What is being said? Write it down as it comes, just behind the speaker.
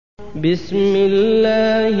بسم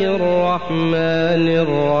الله الرحمن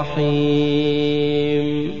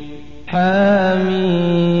الرحيم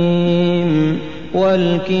حميم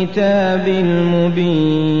والكتاب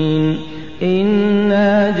المبين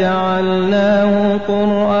إنا جعلناه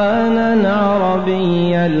قرآنا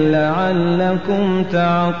عربيا لعلكم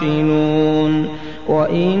تعقلون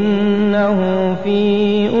وإنه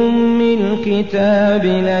في أم الكتاب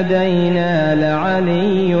لدينا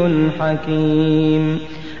لعلي حكيم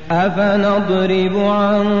أفنضرب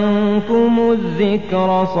عنكم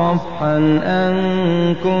الذكر صفحا أن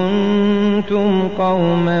كنتم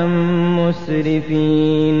قوما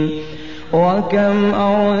مسرفين وكم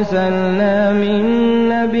أرسلنا من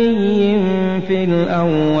نبي في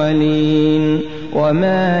الأولين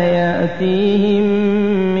وما يأتيهم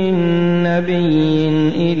من نبي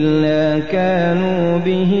إلا كانوا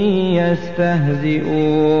به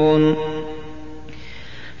يستهزئون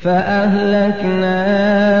فأهلكنا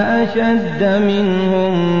أشد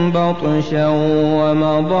منهم بطشا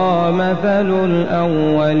ومضى مثل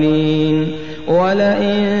الأولين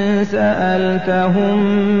ولئن سألتهم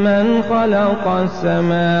من خلق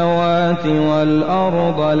السماوات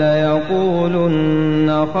والأرض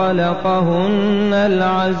ليقولن خلقهن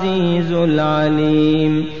العزيز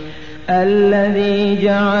العليم الذي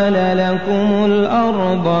جعل لكم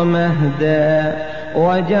الأرض مهدا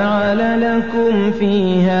وجعل لكم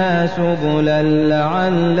فيها سبلا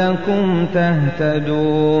لعلكم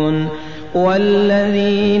تهتدون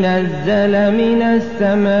والذي نزل من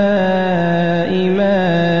السماء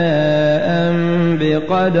ماء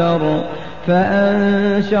بقدر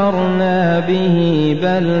فأنشرنا به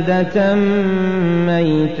بلدة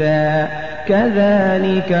ميتا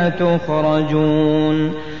كذلك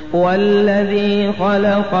تخرجون والذي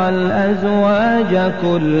خلق الأزواج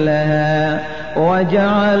كلها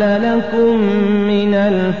وجعل لكم من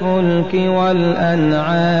الفلك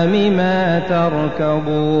والأنعام ما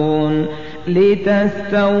تركبون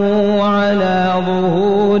لتستووا على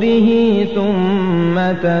ظهوره ثم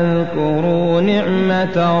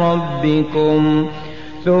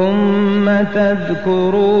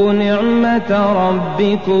تذكروا نعمة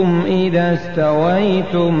ربكم إذا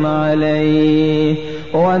استويتم عليه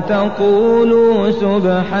وتقولوا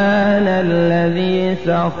سبحان الذي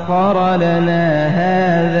سخر لنا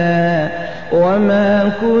هذا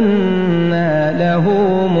وما كنا له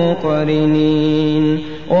مقرنين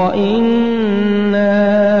وإنا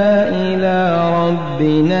إلى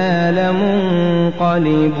ربنا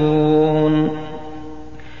لمنقلبون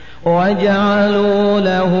وجعلوا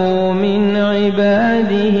له من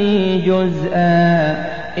عباده جزءا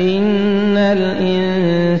إن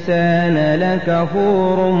الإنسان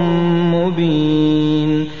لكفور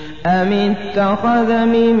مبين أم اتخذ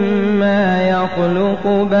مما يخلق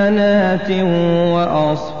بنات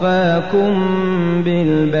وأصفاكم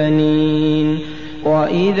بالبنين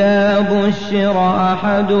وإذا بشر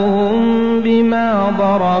أحدهم بما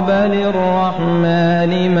ضرب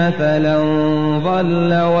للرحمن مثلا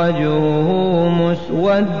ظل وجهه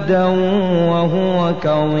مسودا وهو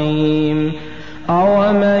كظيم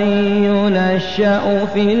أومن ينشأ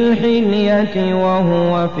في الحلية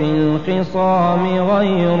وهو في الخصام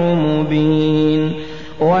غير مبين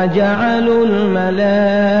وجعلوا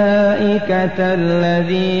الملائكة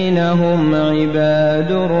الذين هم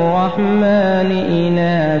عباد الرحمن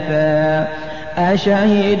إناثا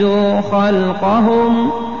أشهدوا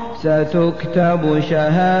خلقهم ستكتب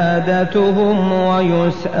شهادتهم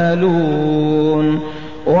ويسألون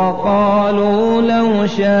وقالوا لو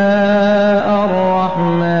شاء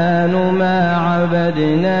الرحمن ما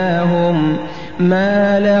عبدناهم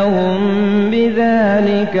ما لهم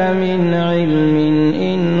بذلك من علم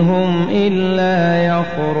إن هم إلا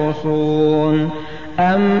يخرصون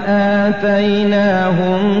أم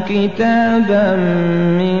آتيناهم كتابا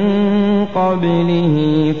من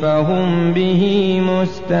قبله فهم به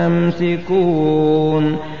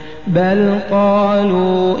مستمسكون بل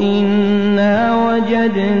قالوا إنا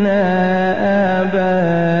وجدنا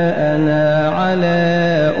آباءنا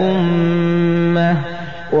على أمة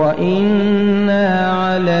وإنا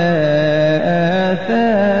على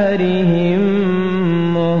آثارهم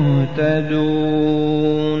مهتدون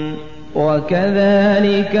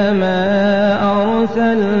وكذلك ما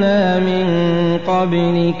أرسلنا من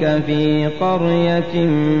قبلك في قرية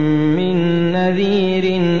من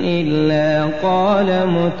نذير إلا قال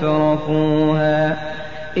مترفوها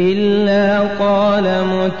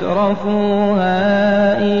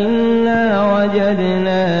إنا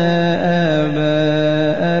وجدنا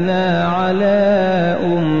آباءنا على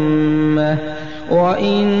أمة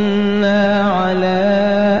وإنا على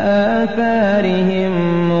آثارهم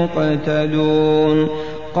مقتدون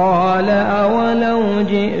قال أولو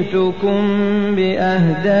جئتكم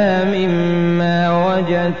بأهدى مما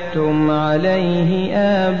وجدتم عليه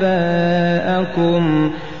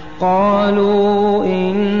آباءكم قالوا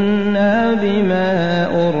إنا بما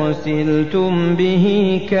أرسلتم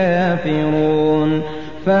به كافرون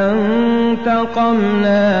فانتقمنا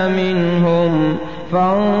منهم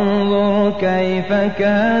فانظر كيف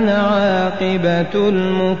كان عاقبة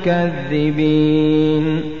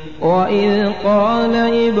المكذبين وإذ قال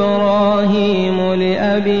إبراهيم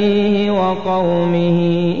لأبيه وقومه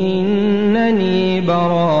إنني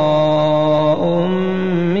براء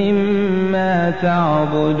مما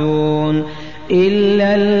تعبدون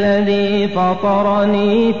إلا الذي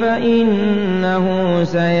فطرني فإنه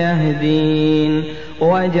سيهدين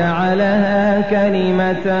وجعلها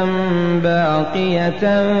كلمة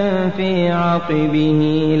باقية في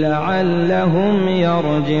عقبه لعلهم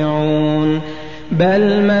يرجعون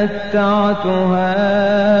بل متعت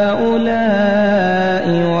هؤلاء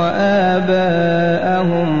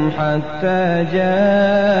وآباءهم حتى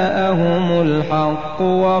جاءهم الحق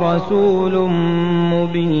ورسول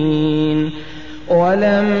مبين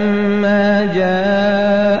ولما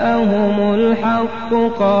جاءهم الحق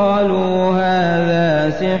قالوا هذا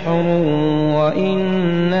سحر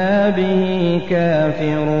وإنا به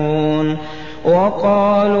كافرون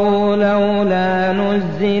وقالوا لولا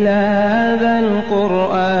نزل هذا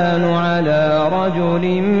القرآن على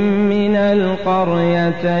رجل من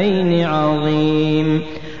القريتين عظيم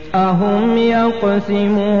أهم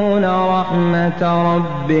يقسمون رحمة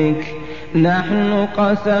ربك نحن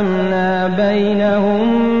قسمنا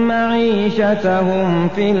بينهم معيشتهم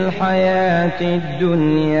في الحياة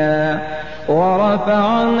الدنيا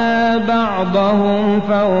ورفعنا بعضهم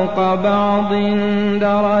فوق بعض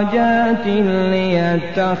درجات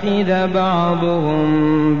ليتخذ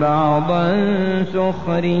بعضهم بعضا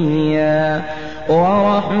سخريا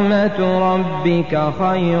ورحمة ربك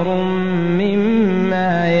خير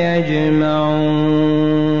مما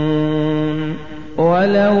يجمعون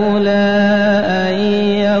ولولا أن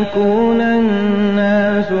يكون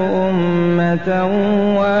الناس أمة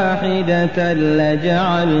واحدة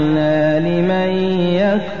لجعلنا لمن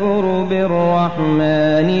يكفر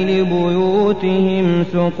بالرحمن لبيوتهم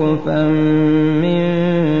سقفا من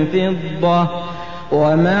فضة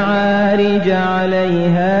ومعارج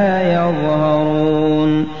عليها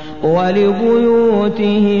يظهرون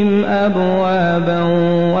ولبيوتهم أبوابا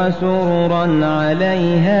وسررا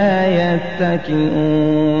عليها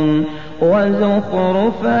يتكئون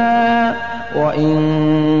وزخرفا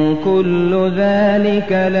وإن كل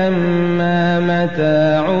ذلك لما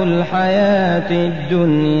متاع الحياة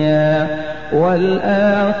الدنيا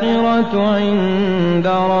والآخرة عند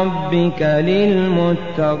ربك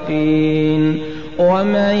للمتقين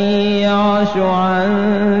ومن يعش عن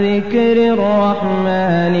ذكر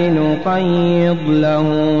الرحمن نقيض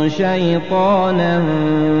له شيطانا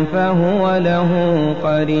فهو له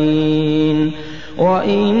قرين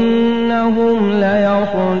وإنهم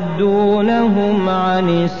ليصدونهم عن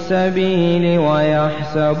السبيل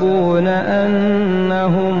ويحسبون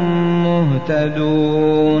أنهم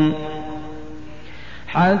مهتدون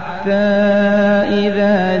حتى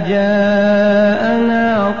إذا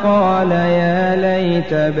جاءنا قال يا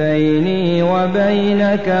ليت بيني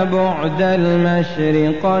وبينك بعد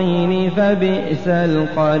المشرقين فبئس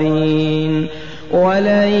القرين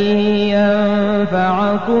ولن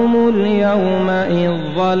ينفعكم اليوم إذ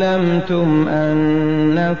ظلمتم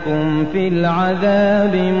أنكم في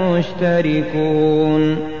العذاب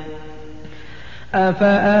مشتركون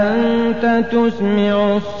أفأنت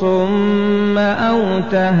تسمع الصم أو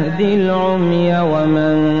تهدي العمي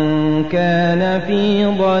ومن كان في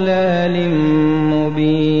ضلال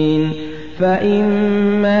مبين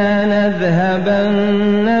فإما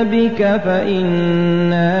نذهبن بك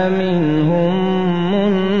فإنا منهم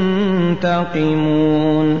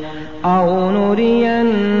منتقمون أو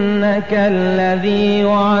نرينك الذي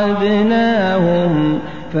وعدناهم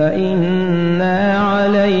فإنا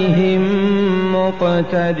عليهم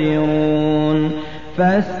مقتدرون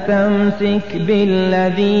فاستمسك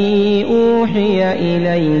بالذي أوحي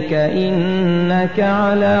إليك إنك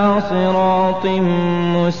على صراط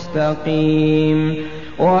مستقيم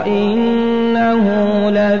وإنه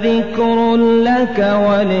لذكر لك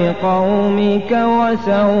ولقومك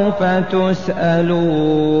وسوف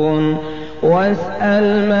تسألون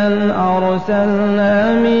واسأل من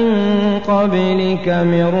أرسلنا من قبلك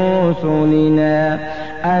من رسلنا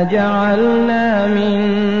أجعلنا من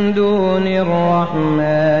دون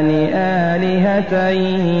الرحمن آلهة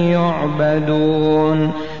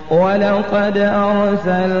يعبدون ولقد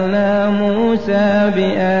أرسلنا موسى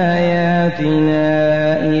بآياتنا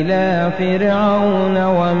إلى فرعون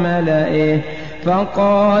وملئه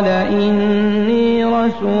فقال إني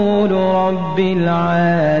رسول رب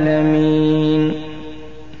العالمين.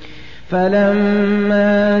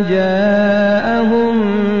 فلما جاءهم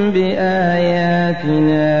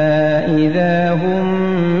بآياتنا إذا هم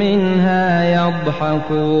منها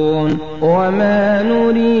يضحكون وما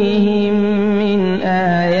نريهم من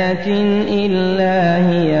آية إلا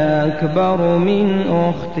هي أكبر من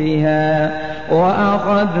أختها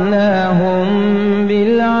وأخذناهم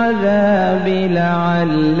بالعذاب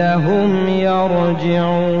لعلهم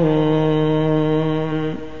يرجعون.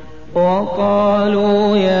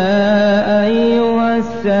 وقالوا يا أيها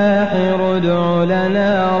الساحر ادع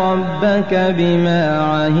لنا ربك بما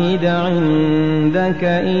عهد عندك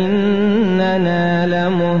إننا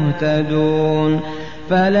لمهتدون.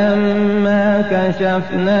 فلما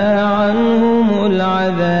كشفنا عنهم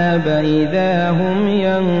العذاب إذا هم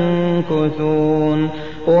ينكثون.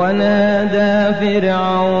 ونادى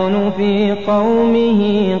فرعون في قومه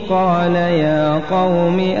قال يا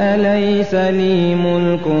قوم أليس لي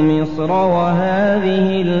ملك مصر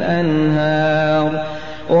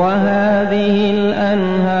وهذه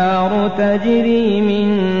الأنهار تجري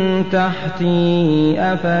من تحتي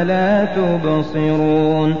أفلا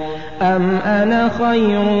تبصرون. أم أنا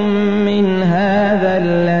خير من هذا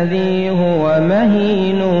الذي هو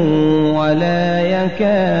مهين ولا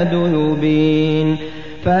يكاد يبين.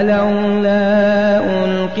 فلولا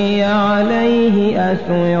ألقي عليه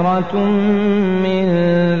أسورة من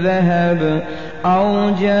ذهب أو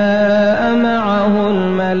جاء معه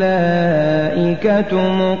الملائكة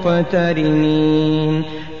مقترنين.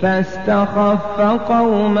 فاستخف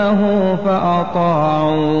قومه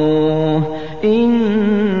فأطاعوه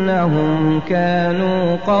إنهم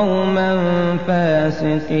كانوا قوما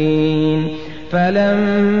فاسقين.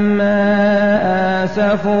 فلما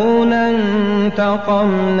آسفونا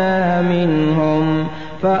انتقمنا منهم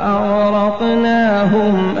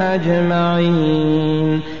فأغرقناهم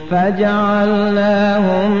أجمعين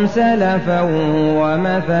فجعلناهم سلفا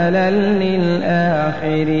ومثلا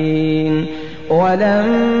للآخرين.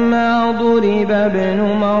 ولما ضرب ابن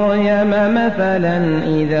مريم مثلا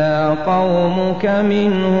إذا قومك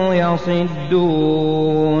منه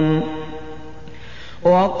يصدون.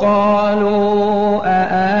 وقالوا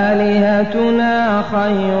أآلهتنا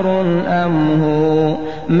خير أم هو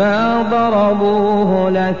ما ضربوه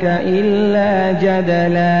لك إلا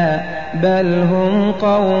جدلا بل هم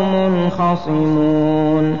قوم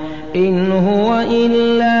خصمون. إن هو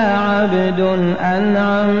إلا عبد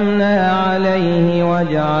أنعمنا عليه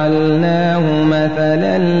وجعلناه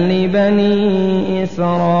مثلا لبني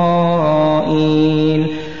إسرائيل.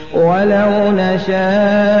 ولو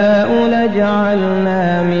نشاء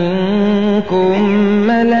لجعلنا منكم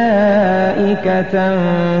ملائكة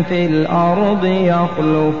في الأرض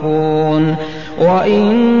يخلفون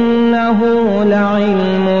وإنه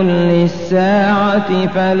لعلم للساعة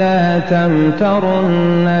فلا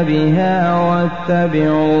تمترن بها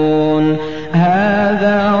واتبعون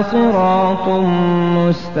هذا صراط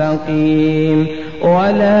مستقيم.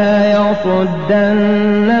 ولا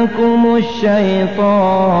يصدنكم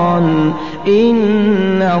الشيطان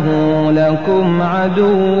إنه لكم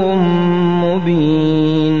عدو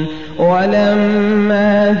مبين.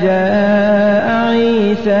 ولما جاء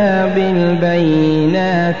عيسى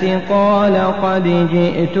بالبينات قال قد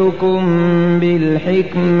جئتكم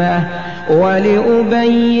بالحكمة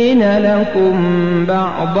ولأبين لكم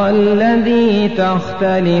بعض الذي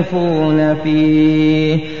تختلفون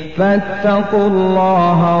فيه فاتقوا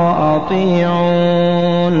الله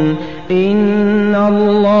وأطيعون. إن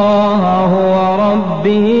الله هو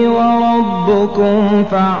ربي وربكم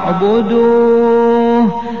فاعبدوه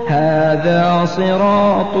هذا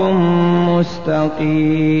صراط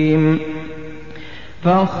مستقيم.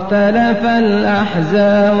 فاختلف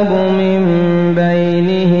الأحزاب من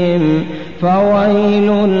بينهم فويل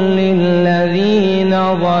للذين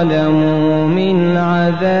ظلموا من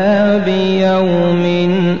عذاب يوم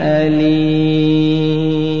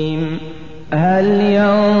أليم. هل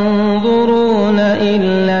ينظرون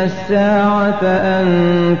إلا الساعة أن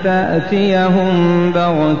تأتيهم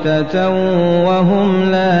بغتة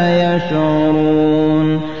وهم لا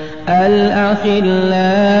يشعرون.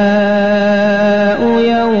 الأخلاء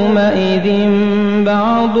يومئذ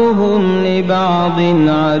بعضهم لبعض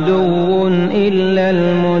عدو إلا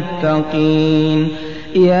المتقين.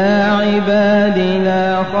 يا عباد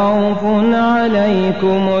لا خوف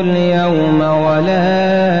عليكم اليوم ولا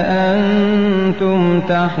أنتم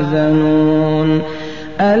تحزنون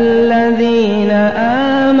الذين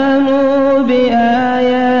آمنوا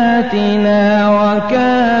بآياتنا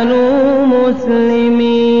وكانوا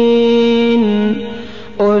مسلمين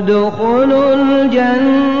ادخلوا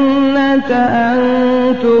الجنة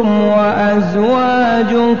أنتم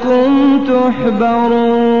وأزواجكم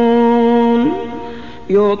تحبرون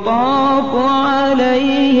يطاف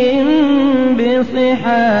عليهم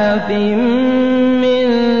بصحاف من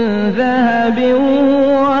ذهب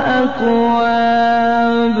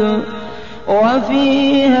وأكواب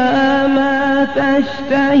وفيها ما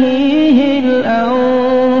تشتهيه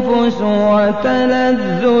الأنفس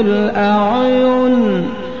وتلذ الأعين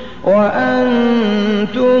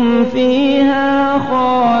وأنتم فيها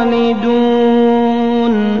خالدون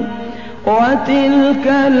وتلك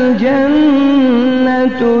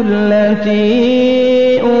الجنة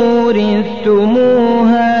التي أورثتموها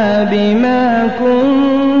بما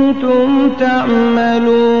كنتم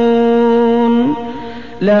تعملون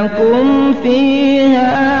لكم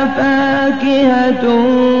فيها فاكهة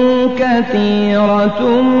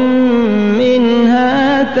كثيرة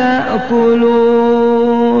منها تأكلون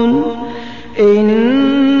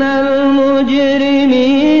إن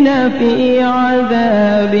المجرمين في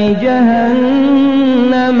عذاب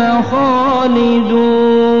جهنم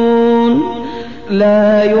خالدون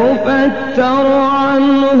لا يفتر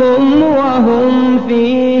عنهم وهم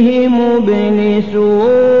فيه مبلسون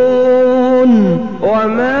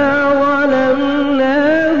وما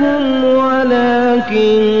ظلمناهم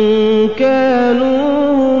ولكن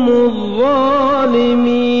كانوا هم الظالمين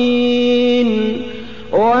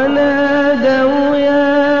ونادوا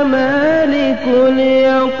يا مالك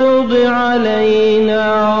ليقض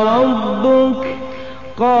علينا ربك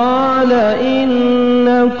قال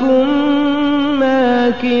إنكم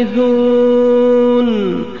ماكثون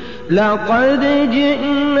لقد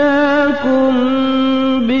جئناكم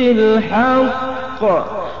بالحق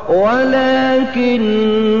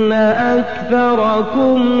ولكن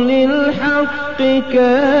أكثركم للحق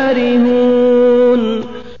كارهون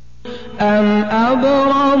أم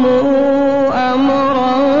أبرموا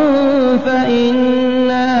أمرا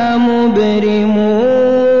فإنا مبرمون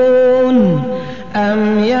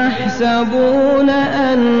أم يحسبون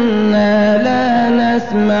أنا لا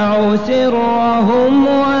نسمع سرهم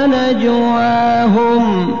ونجواهم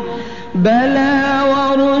بلى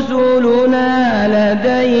ورسلنا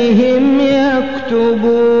لديهم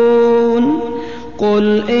يكتبون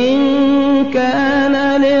قل إن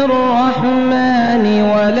كان للرحمن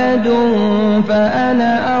ولد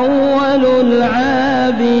فأنا أول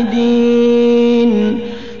العابدين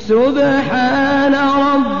سبحان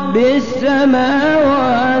رب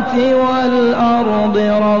السماوات والأرض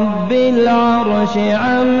رب العرش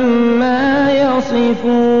عما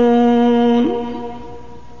يصفون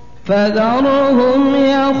فذرهم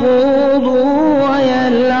يخوضوا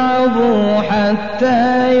ويلعبوا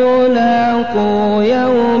حتى يلاقوا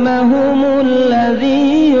يومهم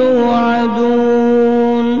الذي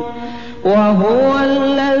يوعدون وهو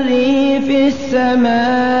الذي في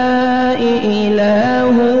السماء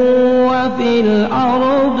إله وفي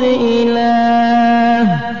الأرض إله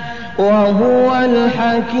وهو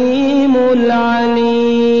الحكيم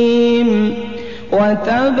العليم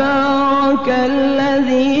وتبارك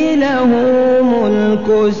الذي له ملك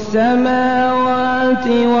السماوات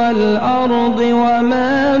والأرض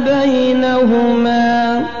وما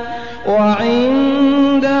بينهما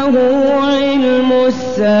وعنده علم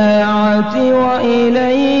الساعة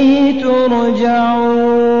وإليه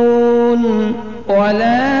ترجعون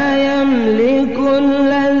ولا يملك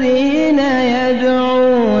الذين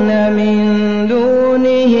يدعون من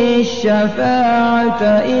دونه الشفاعة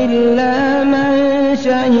إلا من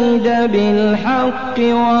شهد بالحق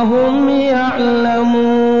وهم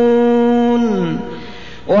يعلمون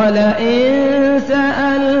ولئن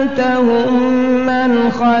سألتهم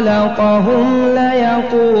من خلقهم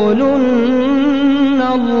ليقولن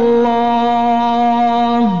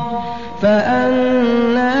الله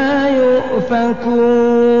فأنى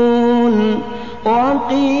يؤفكون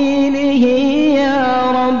وقيله يا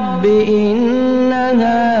رب إن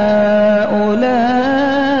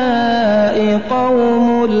هؤلاء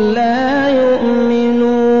قوم لا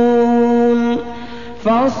يؤمنون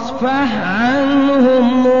فاصفح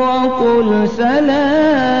عنهم وقل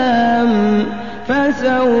سلام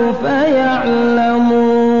فسوف يعلمون